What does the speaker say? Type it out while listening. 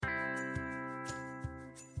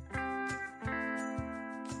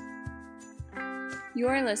You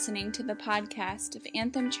are listening to the podcast of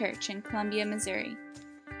Anthem Church in Columbia, Missouri.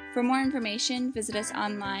 For more information, visit us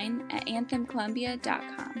online at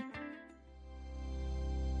anthemcolumbia.com.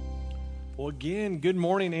 Well, again, good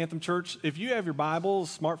morning, Anthem Church. If you have your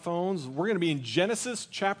Bibles, smartphones, we're going to be in Genesis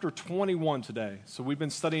chapter 21 today. So we've been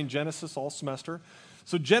studying Genesis all semester.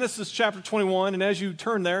 So Genesis chapter 21, and as you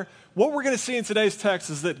turn there, what we're going to see in today's text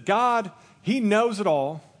is that God, He knows it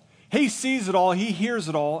all. He sees it all. He hears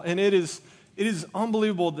it all. And it is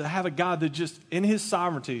unbelievable to have a God that just, in His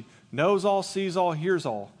sovereignty, knows all, sees all, hears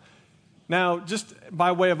all. Now, just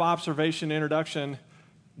by way of observation, introduction,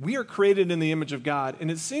 we are created in the image of God, and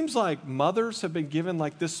it seems like mothers have been given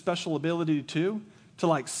like this special ability too, to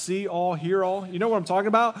like see all, hear all. You know what I'm talking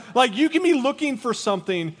about? Like you can be looking for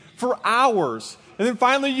something for hours, and then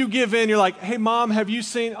finally you give in. You're like, hey, Mom, have you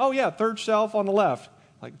seen, oh yeah, third shelf on the left.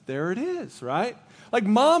 Like there it is, right? Like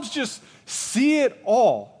moms just see it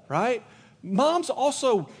all, right? Moms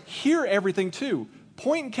also hear everything too.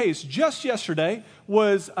 Point in case, just yesterday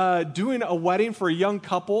was doing a wedding for a young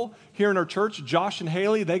couple here in our church, Josh and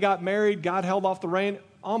Haley. They got married. God held off the rain.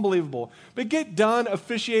 Unbelievable. But get done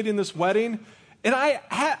officiating this wedding, and I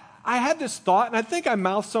had this thought, and I think I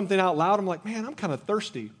mouthed something out loud. I'm like, man, I'm kind of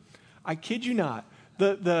thirsty. I kid you not.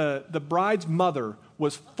 The bride's mother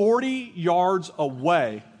was 40 yards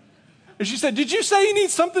away. And she said, did you say you need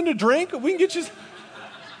something to drink? We can get you...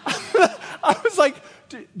 I was like,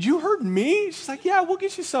 you heard me? She's like, yeah, we'll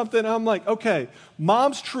get you something. I'm like, okay,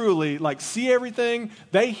 moms truly like see everything.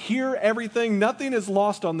 They hear everything. Nothing is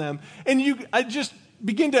lost on them. And I just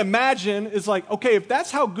begin to imagine, it's like, okay, if that's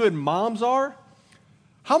how good moms are,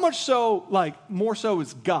 how much so, like, more so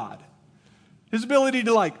is God? His ability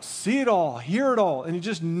to like see it all, hear it all, and He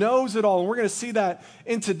just knows it all. And we're going to see that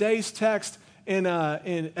in today's text and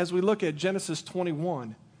as we look at Genesis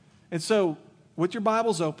 21. And so, with your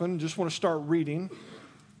Bibles open, just want to start reading.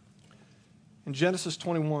 In Genesis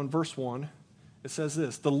 21, verse 1, it says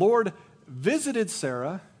this: the Lord visited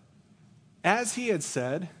Sarah as He had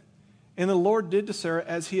said, and the Lord did to Sarah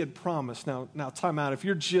as He had promised. Now time out. If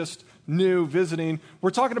you're just new visiting,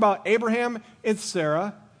 we're talking about Abraham and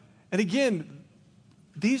Sarah. And again,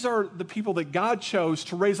 these are the people that God chose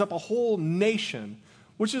to raise up a whole nation,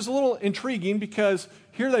 which is a little intriguing because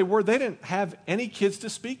here they were. They didn't have any kids to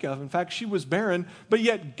speak of. In fact, she was barren, but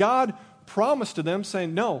yet God promised to them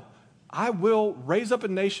saying, no, I will raise up a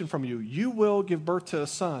nation from you. You will give birth to a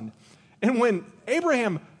son. And when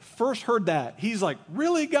Abraham first heard that, he's like,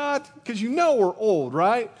 really, God? Because you know we're old,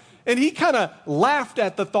 right? And he kind of laughed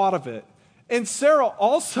at the thought of it. And Sarah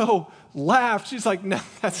also laughed. She's like, no,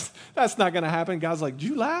 that's not going to happen. God's like, did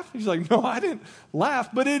you laugh? He's like, no, I didn't laugh.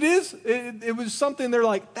 But it was something they're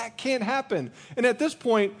like, that can't happen. And at this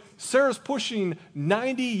point, Sarah's pushing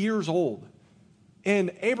 90 years old.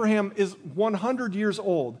 And Abraham is 100 years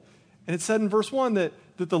old. And it said in verse 1 that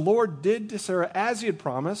the Lord did to Sarah as He had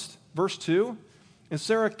promised. Verse 2, and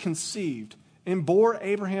Sarah conceived and bore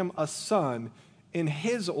Abraham a son in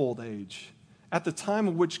his old age, at the time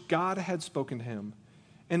of which God had spoken to him.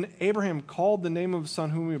 And Abraham called the name of his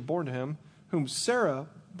son whom he had born to him, whom Sarah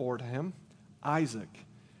bore to him, Isaac.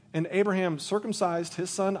 And Abraham circumcised his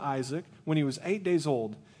son Isaac when he was 8 days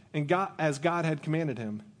old, and as God had commanded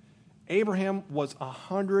him. Abraham was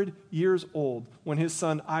 100 years old when his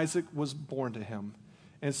son Isaac was born to him.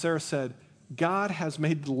 And Sarah said, God has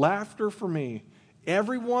made laughter for me.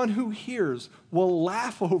 Everyone who hears will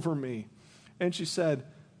laugh over me. And she said,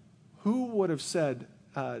 who would have said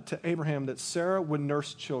to Abraham that Sarah would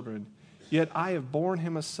nurse children? Yet I have borne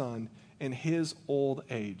him a son in his old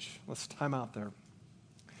age. Let's time out there.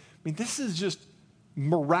 I mean, this is just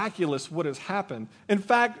miraculous what has happened. In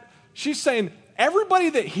fact, she's saying everybody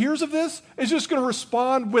that hears of this is just going to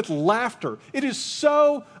respond with laughter. It is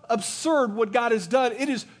so absurd what God has done. It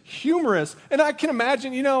is humorous. And I can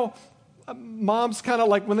imagine, moms kind of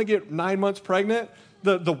like when they get 9 months pregnant,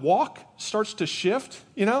 the walk starts to shift,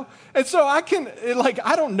 And so I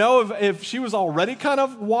don't know if she was already kind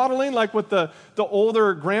of waddling, like with the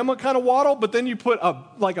older grandma kind of waddle, but then you put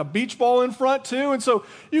a beach ball in front too. And so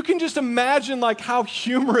you can just imagine like how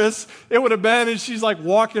humorous it would have been. And she's like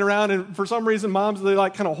walking around, and for some reason moms, they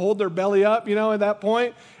like kind of hold their belly up, at that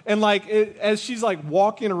point. And like as she's like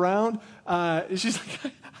walking around, she's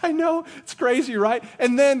like, I know, it's crazy, right?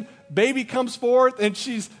 And then baby comes forth and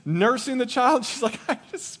she's nursing the child. She's like,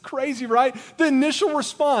 this is crazy, right? The initial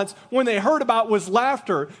response when they heard about was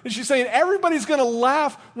laughter. And she's saying, everybody's going to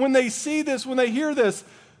laugh when they see this, when they hear this.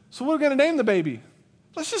 So what are we going to name the baby?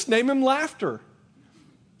 Let's just name him Laughter.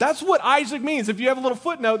 That's what Isaac means. If you have a little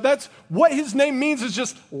footnote, that's what his name means, is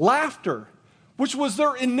just laughter, which was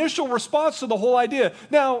their initial response to the whole idea.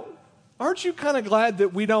 Now, aren't you kind of glad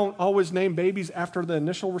that we don't always name babies after the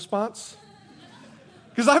initial response?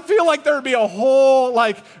 Because I feel like there would be a whole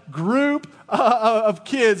group of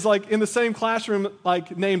kids in the same classroom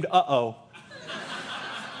named uh-oh.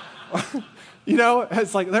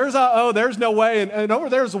 It's there's uh-oh, there's no way, and over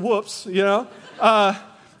there's whoops,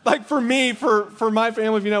 for me, for my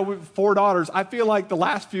family, we have 4 daughters, I feel like the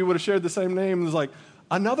last few would have shared the same name. It was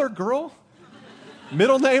another girl?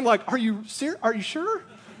 Middle name? Are you serious? Are you sure?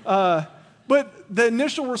 But the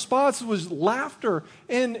initial response was laughter.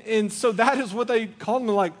 And so that is what they called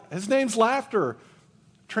him. His name's Laughter,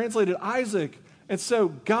 translated Isaac. And so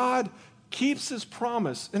God keeps his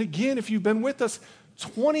promise. And again, if you've been with us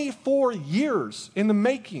 24 years in the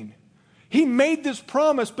making, he made this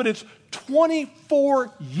promise, but it's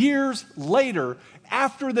 24 years later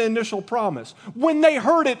after the initial promise. When they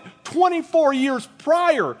heard it 24 years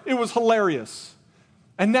prior, it was hilarious.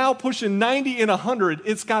 And now pushing 90 and 100,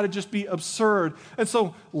 it's got to just be absurd. And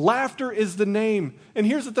so Laughter is the name. And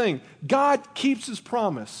here's the thing. God keeps his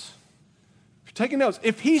promise. If you're taking notes,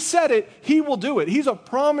 if he said it, he will do it. He's a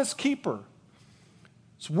promise keeper.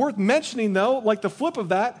 It's worth mentioning, though, the flip of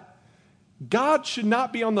that, God should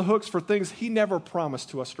not be on the hooks for things he never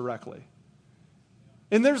promised to us directly.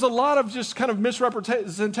 And there's a lot of just kind of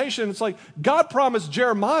misrepresentation. It's God promised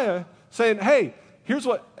Jeremiah saying, hey, here's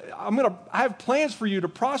what, I have plans for you to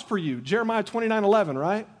prosper you. Jeremiah 29:11,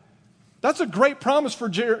 right? That's a great promise for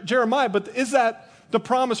Jeremiah, but is that the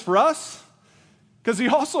promise for us? Because he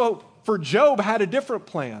also, for Job, had a different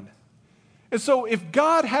plan. And so if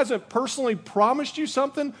God hasn't personally promised you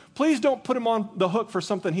something, please don't put him on the hook for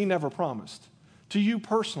something he never promised to you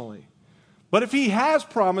personally. But if he has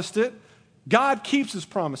promised it, God keeps his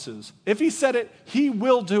promises. If he said it, he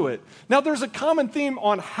will do it. Now, there's a common theme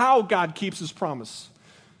on how God keeps his promise.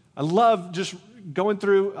 I love just going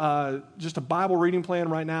through just a Bible reading plan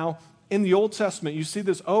right now. In the Old Testament, you see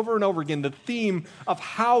this over and over again, the theme of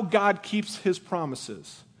how God keeps his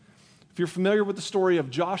promises. If you're familiar with the story of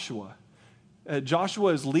Joshua,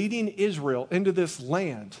 Joshua is leading Israel into this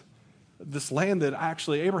land that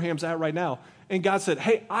actually Abraham's at right now. And God said,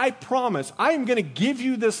 hey, I promise, I am going to give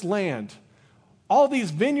you this land. All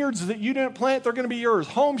these vineyards that you didn't plant, they're going to be yours.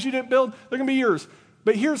 Homes you didn't build, they're going to be yours.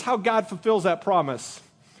 But here's how God fulfills that promise.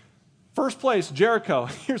 First place, Jericho.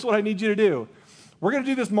 Here's what I need you to do. We're going to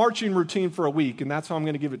do this marching routine for a week, and that's how I'm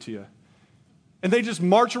going to give it to you. And they just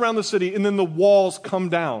march around the city, and then the walls come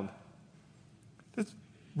down.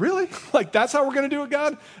 Really? That's how we're going to do it,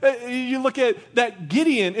 God? You look at that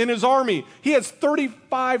Gideon in his army. He has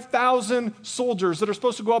 35,000 soldiers that are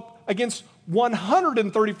supposed to go up against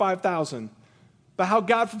 135,000. But how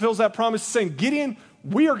God fulfills that promise is saying, Gideon,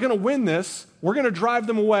 we are going to win this. We're going to drive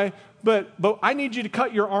them away. But I need you to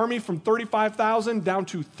cut your army from 35,000 down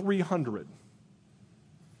to 300.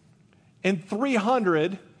 And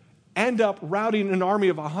 300 end up routing an army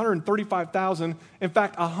of 135,000. In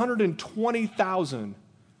fact, 120,000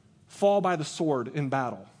 fall by the sword in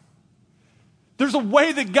battle. There's a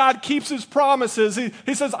way that God keeps his promises.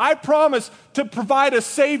 He says, I promise to provide a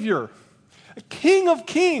Savior, a King of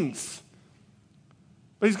Kings.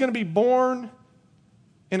 But he's going to be born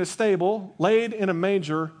in a stable, laid in a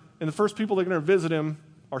manger, and the first people that are going to visit him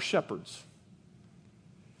are shepherds.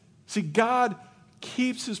 See, God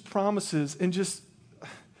keeps his promises in just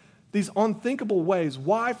these unthinkable ways.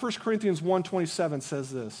 Why 1 Corinthians 1:27 says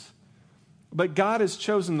this? But God has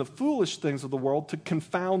chosen the foolish things of the world to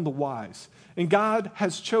confound the wise. And God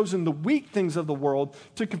has chosen the weak things of the world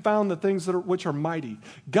to confound the things which are mighty.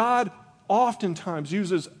 God oftentimes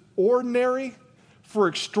uses ordinary for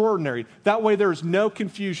extraordinary. That way there is no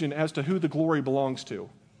confusion as to who the glory belongs to.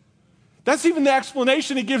 That's even the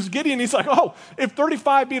explanation he gives Gideon. He's like, oh, if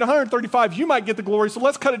 35 beat 135, you might get the glory, so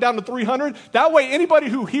let's cut it down to 300. That way anybody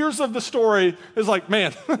who hears of the story is like,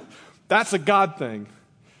 man, that's a God thing.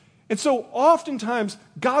 And so oftentimes,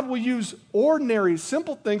 God will use ordinary,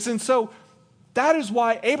 simple things. And so that is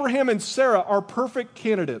why Abraham and Sarah are perfect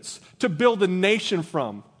candidates to build a nation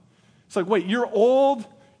from. It's like, wait, you're old,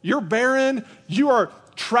 you're barren, you are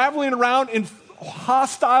traveling around in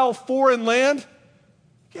hostile foreign land.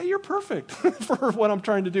 Yeah, you're perfect for what I'm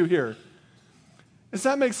trying to do here. Does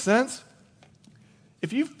that make sense?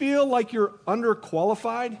 If you feel like you're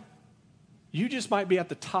underqualified, you just might be at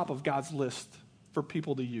the top of God's list for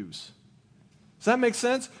people to use. Does that make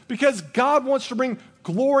sense? Because God wants to bring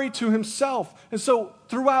glory to himself. And so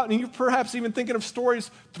throughout, and you're perhaps even thinking of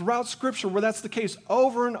stories throughout Scripture where that's the case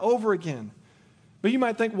over and over again. But you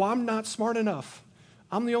might think, well, I'm not smart enough.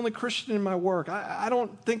 I'm the only Christian in my work. I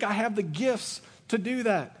don't think I have the gifts to do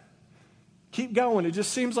that. Keep going. It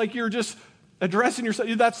just seems like you're just addressing yourself.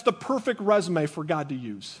 That's the perfect resume for God to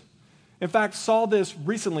use. In fact, saw this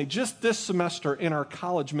recently, just this semester in our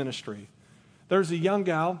college ministry. There's a young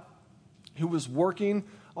gal who was working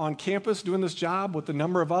on campus doing this job with a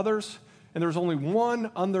number of others, and there was only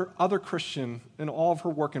one other Christian in all of her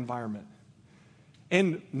work environment.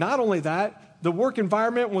 And not only that, the work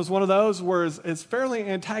environment was one of those where it's fairly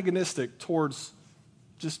antagonistic towards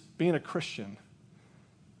just being a Christian.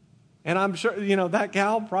 And I'm sure, that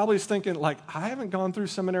gal probably is thinking, like, I haven't gone through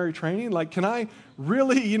seminary training. Like, can I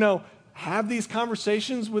really, have these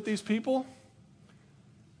conversations with these people?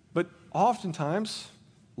 But oftentimes,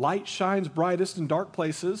 light shines brightest in dark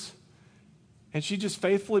places, and she just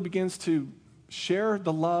faithfully begins to share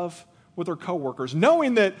the love with her coworkers,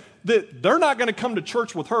 knowing that they're not going to come to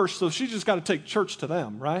church with her, so she's just got to take church to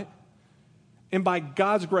them, right? And by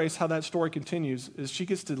God's grace, how that story continues is she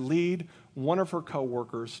gets to lead one of her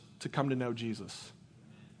coworkers to come to know Jesus.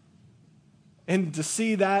 And to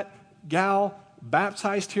see that gal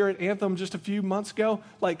baptized here at Anthem just a few months ago,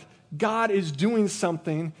 like, God is doing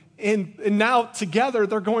something, and now together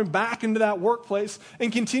they're going back into that workplace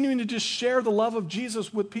and continuing to just share the love of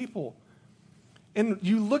Jesus with people. And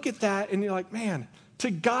you look at that and you're like, man,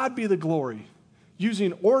 to God be the glory,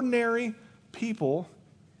 using ordinary people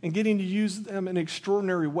and getting to use them in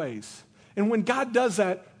extraordinary ways. And when God does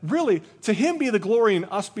that, really, to him be the glory and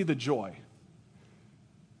us be the joy.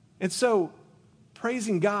 And so,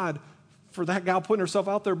 praising God for that gal putting herself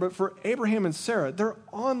out there, but for Abraham and Sarah, they're an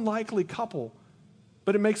unlikely couple,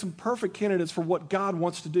 but it makes them perfect candidates for what God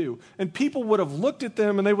wants to do. And people would have looked at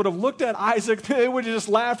them and they would have looked at Isaac, they would have just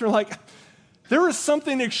laughed and like, there is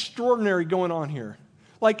something extraordinary going on here.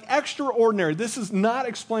 Like extraordinary. This is not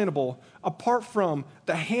explainable apart from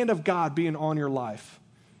the hand of God being on your life.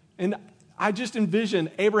 And I just envision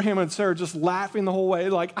Abraham and Sarah just laughing the whole way.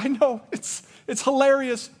 Like, I know, it's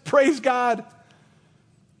hilarious. Praise God.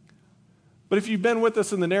 But if you've been with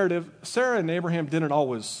us in the narrative, Sarah and Abraham didn't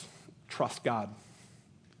always trust God.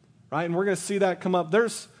 Right? And we're going to see that come up.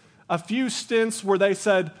 There's a few stints where they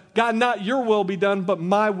said, God, not your will be done, but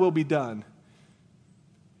my will be done.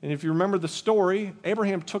 And if you remember the story,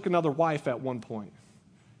 Abraham took another wife at one point.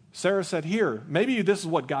 Sarah said, here, maybe this is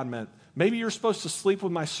what God meant. Maybe you're supposed to sleep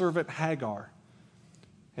with my servant Hagar.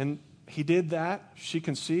 And he did that. She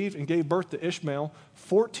conceived and gave birth to Ishmael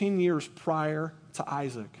 14 years prior to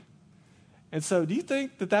Isaac. And so do you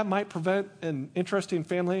think that might prevent an interesting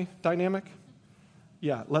family dynamic?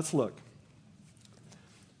 Yeah, let's look.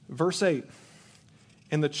 Verse 8,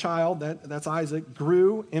 and the child, that's Isaac,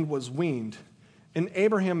 grew and was weaned. And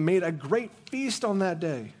Abraham made a great feast on that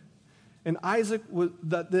day. And Isaac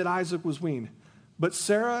was weaned. But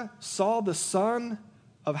Sarah saw the son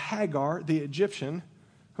of Hagar, the Egyptian,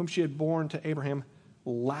 whom she had borne to Abraham,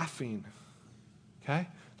 laughing. Okay?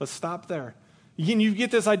 Let's stop there. Again, you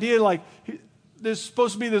get this idea like there's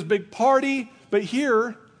supposed to be this big party, but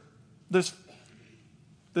here, this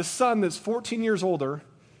son that's 14 years older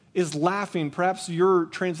is laughing. Perhaps your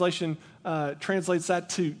translation translates that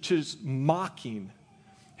to just mocking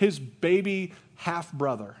his baby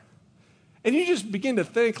half-brother. And you just begin to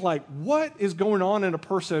think, like, what is going on in a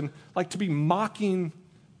person, like, to be mocking,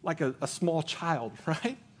 like, a small child,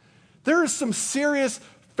 right? There is some serious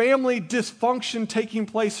family dysfunction taking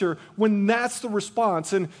place here when that's the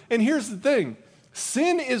response. And here's the thing.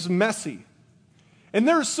 Sin is messy. And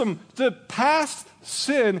there's the past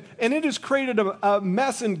sin, and it has created a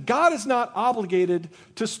mess, and God is not obligated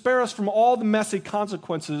to spare us from all the messy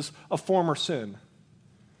consequences of former sin.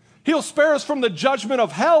 He'll spare us from the judgment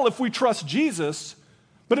of hell if we trust Jesus,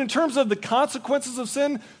 but in terms of the consequences of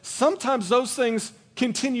sin, sometimes those things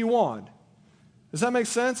continue on. Does that make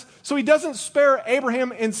sense? So he doesn't spare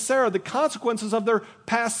Abraham and Sarah the consequences of their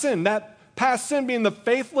past sin, that past sin being the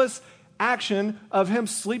faithless action of him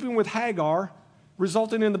sleeping with Hagar,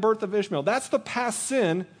 resulting in the birth of Ishmael. That's the past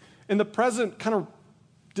sin, and the present kind of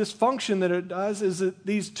dysfunction that it does is that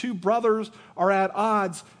these two brothers are at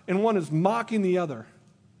odds, and one is mocking the other.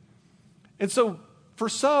 And so for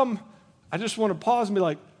some, I just want to pause and be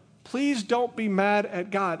like, please don't be mad at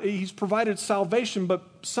God. He's provided salvation, but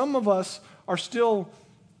some of us are still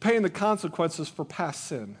paying the consequences for past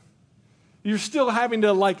sin. You're still having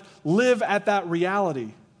to live at that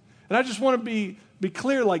reality. And I just want to be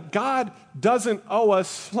clear, God doesn't owe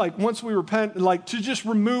us, once we repent, to just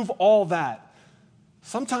remove all that.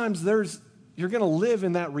 Sometimes you're going to live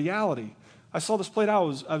in that reality. I saw this played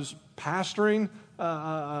out. I was pastoring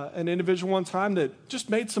an individual one time that just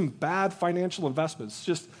made some bad financial investments.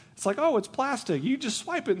 It's like, oh, it's plastic. You just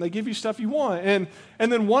swipe it and they give you stuff you want. And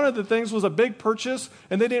then one of the things was a big purchase,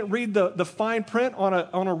 and they didn't read the fine print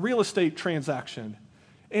on a real estate transaction,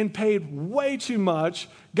 and paid way too much,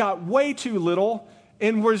 got way too little,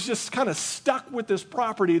 and was just kind of stuck with this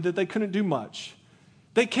property that they couldn't do much.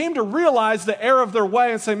 They came to realize the error of their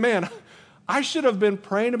way and say, man, I should have been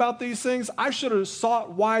praying about these things. I should have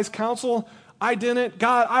sought wise counsel. I didn't.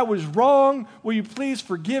 God, I was wrong. Will you please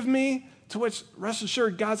forgive me? To which, rest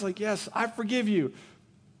assured, God's like, yes, I forgive you.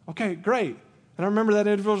 Okay, great. And I remember that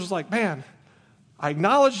individual was like, man, I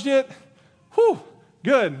acknowledged it. Whew,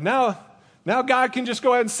 good. Now God can just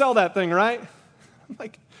go ahead and sell that thing, right? I'm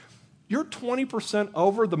like, you're 20%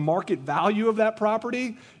 over the market value of that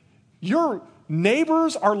property. Your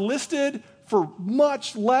neighbors are listed for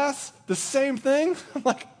much less, the same thing. I'm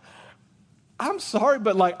like, I'm sorry,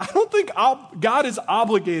 but I don't think God is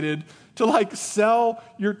obligated to sell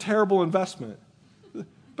your terrible investment.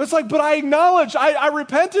 But it's but I acknowledge, I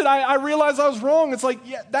repented, I realized I was wrong. It's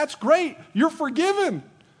yeah, that's great. You're forgiven.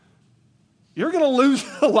 You're going to lose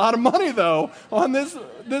a lot of money, though, on this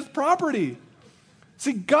property.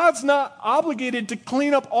 See, God's not obligated to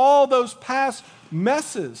clean up all those past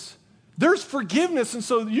messes. There's forgiveness, and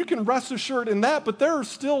so you can rest assured in that, but there are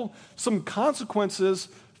still some consequences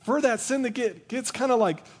for that sin that gets kind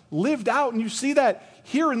of lived out, and you see that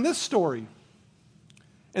here in this story.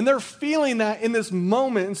 And they're feeling that in this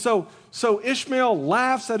moment. And so Ishmael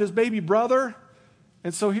laughs at his baby brother.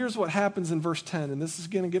 And so here's what happens in verse 10, and this is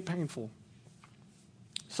going to get painful.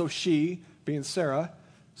 So she, being Sarah,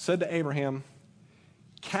 said to Abraham,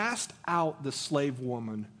 cast out the slave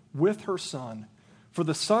woman with her son, for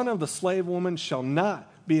the son of the slave woman shall not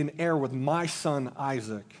be an heir with my son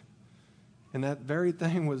Isaac. And that very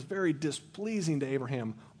thing was very displeasing to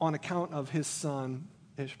Abraham on account of his son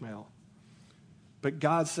Ishmael. But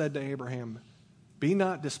God said to Abraham, be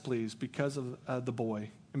not displeased because of the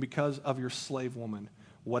boy and because of your slave woman.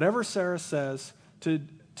 Whatever Sarah says to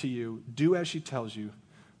you, do as she tells you.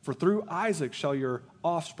 For through Isaac shall your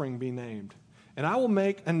offspring be named. And I will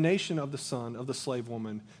make a nation of the son of the slave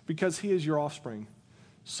woman, because he is your offspring.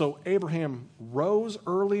 So Abraham rose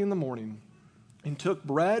early in the morning and took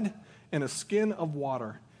bread and a skin of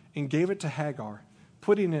water and gave it to Hagar,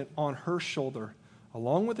 putting it on her shoulder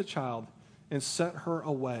along with the child, and sent her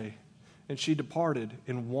away. And she departed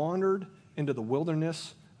and wandered into the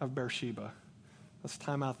wilderness of Beersheba. Let's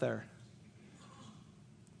time out there.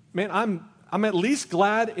 Man, I'm at least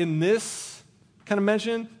glad in this kind of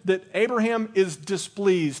mention that Abraham is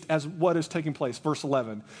displeased as what is taking place, verse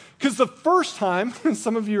 11. Because the first time,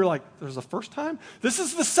 some of you are like, there's a first time? This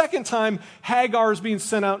is the second time Hagar is being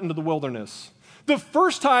sent out into the wilderness. The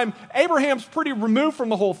first time, Abraham's pretty removed from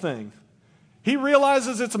the whole thing. He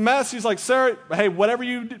realizes it's a mess. He's like, Sarah, hey, whatever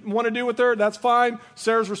you want to do with her, that's fine.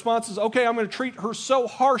 Sarah's response is, okay, I'm going to treat her so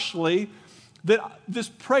harshly that this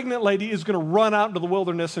pregnant lady is going to run out into the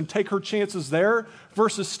wilderness and take her chances there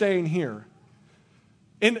versus staying here.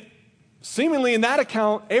 And seemingly in that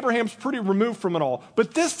account, Abraham's pretty removed from it all.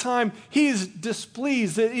 But this time, he's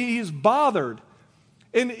displeased, he's bothered.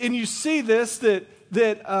 And you see this, that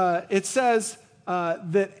it says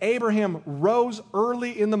that Abraham rose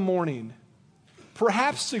early in the morning,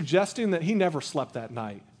 perhaps suggesting that he never slept that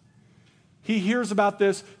night. He hears about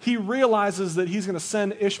this. He realizes that he's going to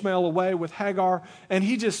send Ishmael away with Hagar, and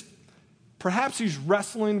perhaps he's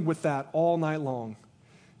wrestling with that all night long.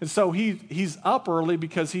 And so he's up early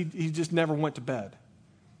because he just never went to bed.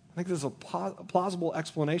 I think there's a plausible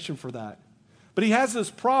explanation for that. But he has this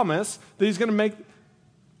promise that he's going to make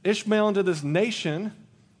Ishmael into this nation.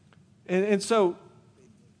 And so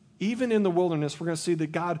even in the wilderness, we're going to see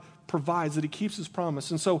that God provides, that he keeps his promise.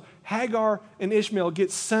 And so Hagar and Ishmael get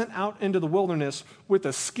sent out into the wilderness with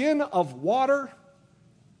a skin of water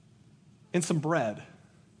and some bread.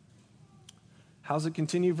 How's it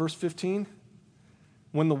continue? Verse 15.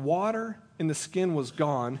 When the water in the skin was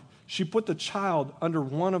gone, she put the child under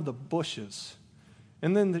one of the bushes.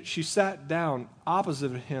 And then she sat down opposite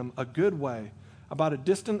of him a good way, about a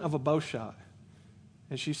distance of a bow shot.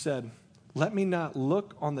 And she said, let me not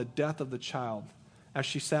look on the death of the child. As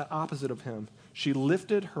she sat opposite of him, she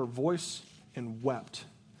lifted her voice and wept.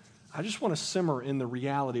 I just want to simmer in the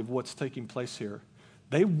reality of what's taking place here.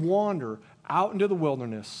 They wander out into the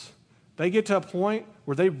wilderness. They get to a point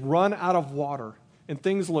where they run out of water, and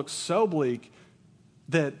things look so bleak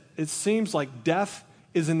that it seems like death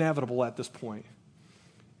is inevitable at this point.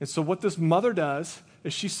 And so what this mother does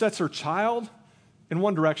is she sets her child in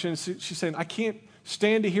one direction. She's saying, I can't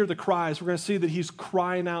stand to hear the cries. We're going to see that he's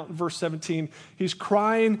crying out in verse 17. He's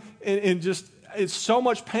crying and just, it's so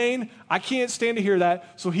much pain. I can't stand to hear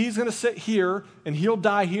that. So he's going to sit here and he'll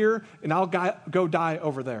die here and I'll go die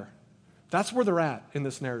over there. That's where they're at in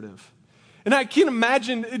this narrative. And I can't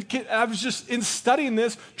imagine, I was just in studying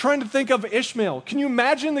this, trying to think of Ishmael. Can you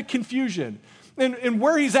imagine the confusion? And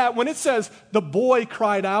where he's at, when it says the boy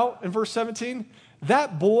cried out in verse 17,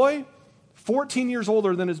 that boy, 14 years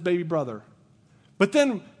older than his baby brother. But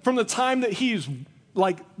then from the time that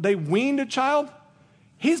they weaned a child,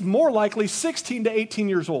 he's more likely 16 to 18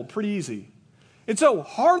 years old, pretty easy. And so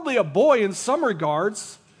hardly a boy in some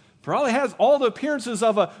regards, probably has all the appearances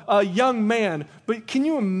of a young man. But can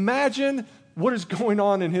you imagine what is going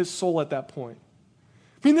on in his soul at that point?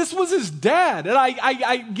 I mean, this was his dad, and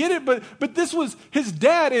I get it, but this was his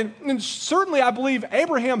dad, and certainly I believe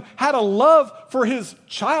Abraham had a love for his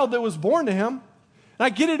child that was born to him. And I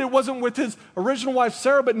get it wasn't with his original wife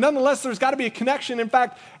Sarah, but nonetheless there's got to be a connection. In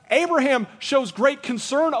fact, Abraham shows great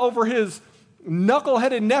concern over his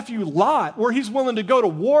knuckleheaded nephew Lot, where he's willing to go to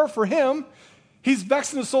war for him. He's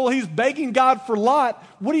vexed in his soul, he's begging God for Lot.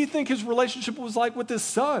 What do you think his relationship was like with his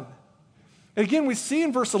son? And again, we see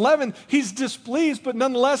in verse 11, he's displeased, but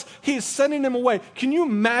nonetheless, he is sending him away. Can you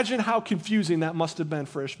imagine how confusing that must have been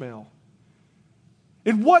for Ishmael?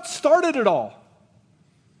 And what started it all?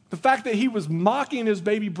 The fact that he was mocking his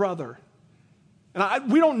baby brother.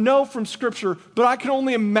 And we don't know from Scripture, but I can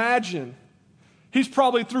only imagine. He's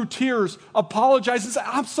probably through tears, apologized and said,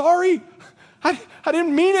 I'm sorry. I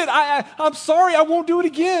didn't mean it. I'm sorry. I won't do it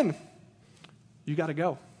again. You got to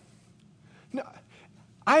go. Now,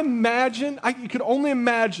 you could only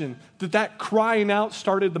imagine that crying out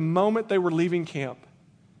started the moment they were leaving camp.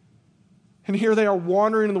 And here they are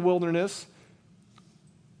wandering in the wilderness,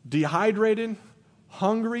 dehydrated,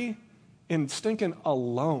 hungry, and stinking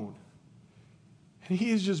alone. And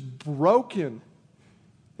he is just broken.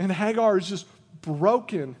 And Hagar is just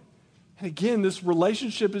broken. And again, this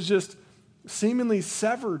relationship is just seemingly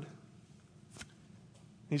severed.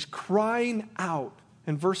 He's crying out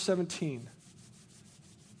in verse 17.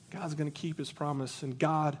 God's going to keep his promise. And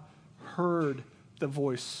God heard the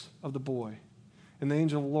voice of the boy. And the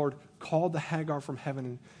angel of the Lord called to Hagar from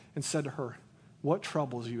heaven and said to her, what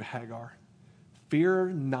troubles you, Hagar? Fear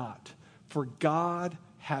not, for God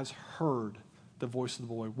has heard the voice of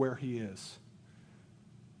the boy where he is.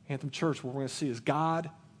 Anthem Church, what we're going to see is God,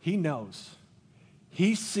 he knows,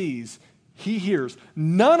 he sees, he hears.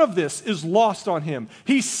 None of this is lost on him.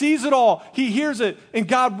 He sees it all. He hears it, and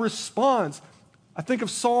God responds. I think of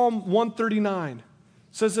Psalm 139. It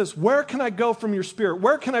says this, where can I go from your spirit?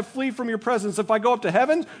 Where can I flee from your presence? If I go up to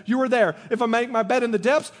heaven, you are there. If I make my bed in the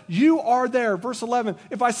depths, you are there. Verse 11,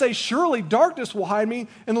 if I say, surely darkness will hide me,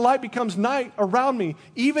 and the light becomes night around me,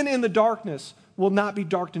 even in the darkness will not be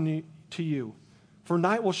dark to you. For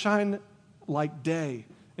night will shine like day,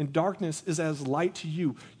 and darkness is as light to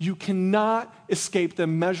you. You cannot escape the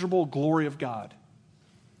immeasurable glory of God.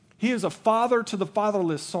 He is a father to the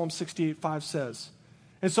fatherless, Psalm 68:5 says.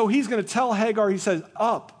 And so he's going to tell Hagar, he says,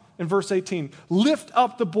 up, in verse 18, lift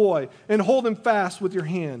up the boy and hold him fast with your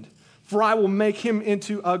hand, for I will make him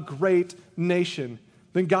into a great nation.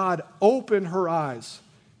 Then God opened her eyes,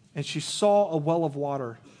 and she saw a well of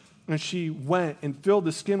water. And she went and filled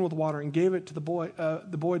the skin with water and gave it to the boy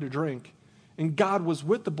to drink. And God was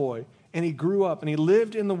with the boy, and he grew up, and he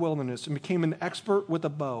lived in the wilderness and became an expert with a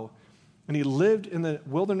bow. And he lived in the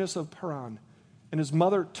wilderness of Paran. And his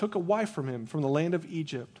mother took a wife from him from the land of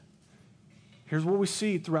Egypt. Here's what we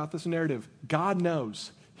see throughout this narrative. God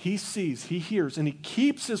knows, he sees, he hears, and he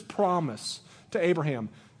keeps his promise to Abraham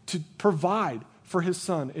to provide for his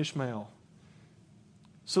son Ishmael.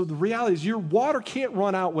 So the reality is your water can't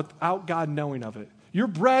run out without God knowing of it. Your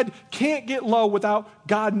bread can't get low without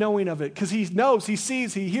God knowing of it, because he knows, he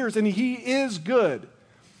sees, he hears, and he is good.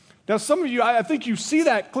 Now some of you, I think you see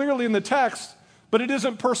that clearly in the text, but it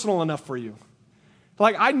isn't personal enough for you.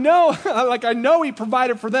 I know he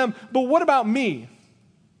provided for them, but what about me?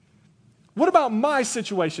 What about my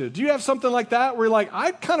situation? Do you have something like that where you're like,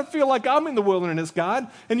 I kind of feel like I'm in the wilderness, God,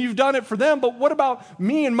 and you've done it for them, but what about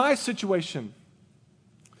me and my situation?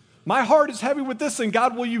 My heart is heavy with this thing.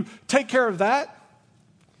 God, will you take care of that?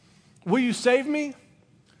 Will you save me?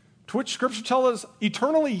 To which Scripture tells us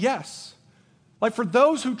eternally, yes. Like for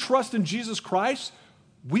those who trust in Jesus Christ,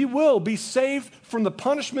 we will be saved from the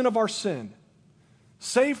punishment of our sin,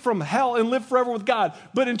 saved from hell and live forever with God.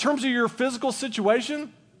 But in terms of your physical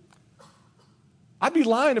situation, I'd be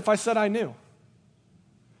lying if I said I knew.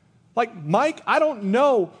 Like, Mike, I don't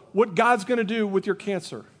know what God's going to do with your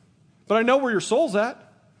cancer, but I know where your soul's at.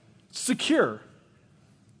 Secure.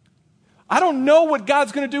 I don't know what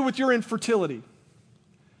God's going to do with your infertility.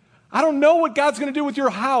 I don't know what God's going to do with your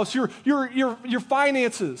house, your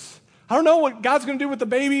finances. I don't know what God's going to do with the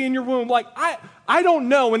baby in your womb. I don't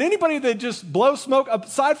know. And anybody that just blows smoke,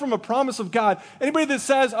 aside from a promise of God, anybody that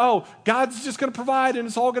says, oh, God's just going to provide and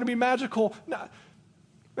it's all going to be magical, no,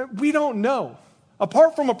 we don't know.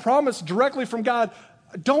 apart from a promise directly from God,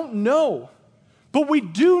 I don't know. But we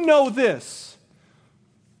do know this,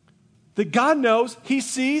 that God knows, He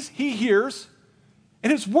sees, He hears,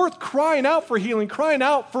 and it's worth crying out for healing, crying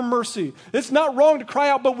out for mercy. It's not wrong to cry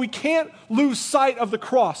out, but we can't lose sight of the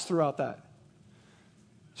cross throughout that.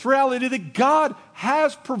 It's reality that God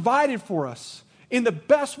has provided for us in the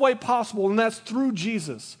best way possible, and that's through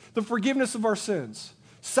Jesus, the forgiveness of our sins,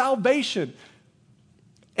 salvation.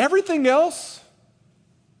 Everything else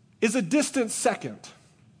is a distant second.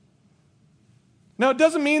 Now, it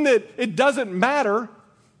doesn't mean that it doesn't matter,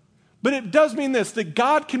 but it does mean this, that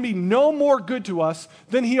God can be no more good to us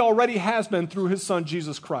than He already has been through His Son,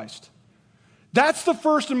 Jesus Christ. That's the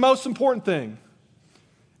first and most important thing.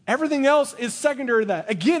 Everything else is secondary to that.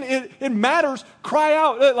 Again, it matters. Cry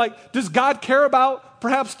out. Like, does God care about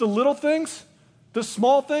perhaps the little things, the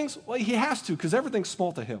small things? Well, He has to, because everything's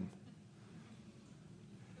small to Him.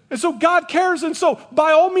 And so God cares, and so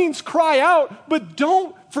by all means cry out, but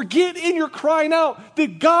don't forget in your crying out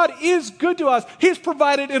that God is good to us. He's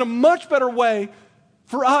provided in a much better way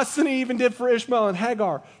for us than He even did for Ishmael and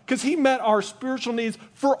Hagar, because He met our spiritual needs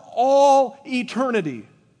for all eternity.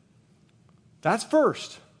 That's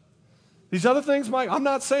first. These other things, Mike, I'm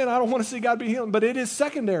not saying I don't want to see God be healed, but it is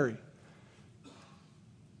secondary.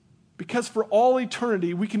 Because for all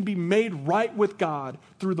eternity, we can be made right with God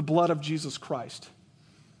through the blood of Jesus Christ.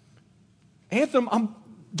 Anthem,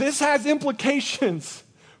 this has implications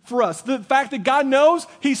for us. The fact that God knows,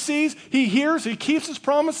 He sees, He hears, He keeps His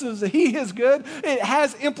promises, that He is good, it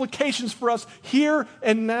has implications for us here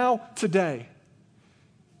and now today.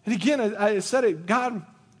 And again, I said it, God,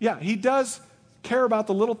 yeah, He does care about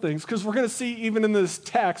the little things, because we're going to see even in this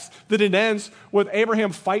text that it ends with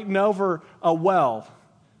Abraham fighting over a well,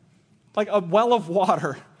 like a well of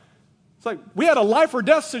water. It's like we had a life or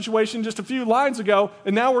death situation just a few lines ago,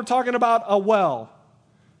 and now we're talking about a well.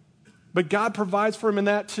 But God provides for him in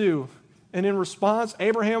that too. And in response,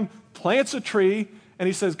 Abraham plants a tree, and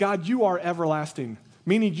he says, God, you are everlasting,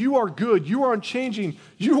 meaning you are good, you are unchanging,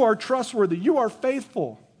 you are trustworthy, you are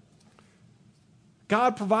faithful.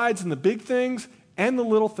 God provides in the big things and the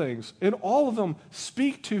little things, and all of them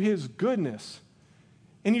speak to His goodness.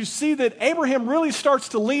 And you see that Abraham really starts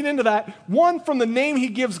to lean into that, one, from the name he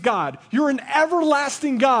gives God. You're an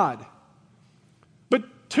everlasting God. But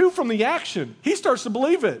two, from the action. He starts to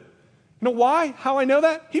believe it. You know why? How I know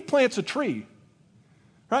that? He plants a tree.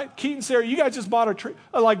 Right? Keaton, Sarah, you guys just bought a tree,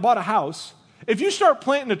 bought a house. If you start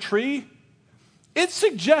planting a tree, it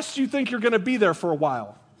suggests you think you're going to be there for a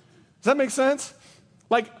while. Does that make sense?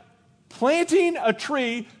 Like, planting a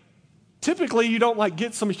tree, typically you don't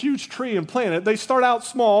get some huge tree and plant it. They start out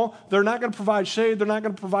small. They're not going to provide shade. They're not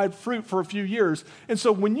going to provide fruit for a few years. And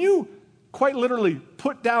so when you quite literally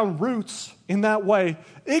put down roots in that way,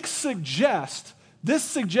 this suggests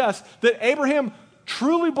that Abraham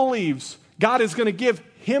truly believes God is going to give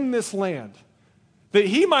him this land. That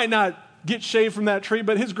he might not get shade from that tree,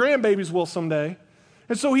 but his grandbabies will someday.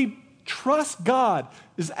 And so he trusts God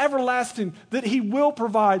is everlasting, that He will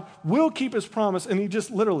provide, will keep His promise, and he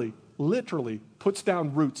just literally puts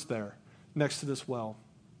down roots there next to this well.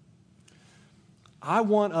 I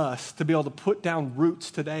want us to be able to put down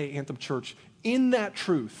roots today, Anthem Church, in that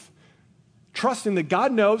truth, trusting that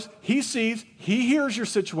God knows, He sees, He hears your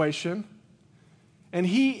situation, and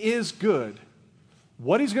He is good.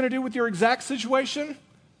 What He's going to do with your exact situation,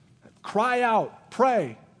 cry out,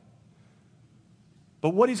 pray.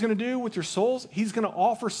 But what He's going to do with your souls, He's going to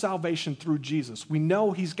offer salvation through Jesus. We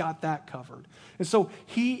know He's got that covered. And so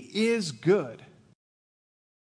He is good.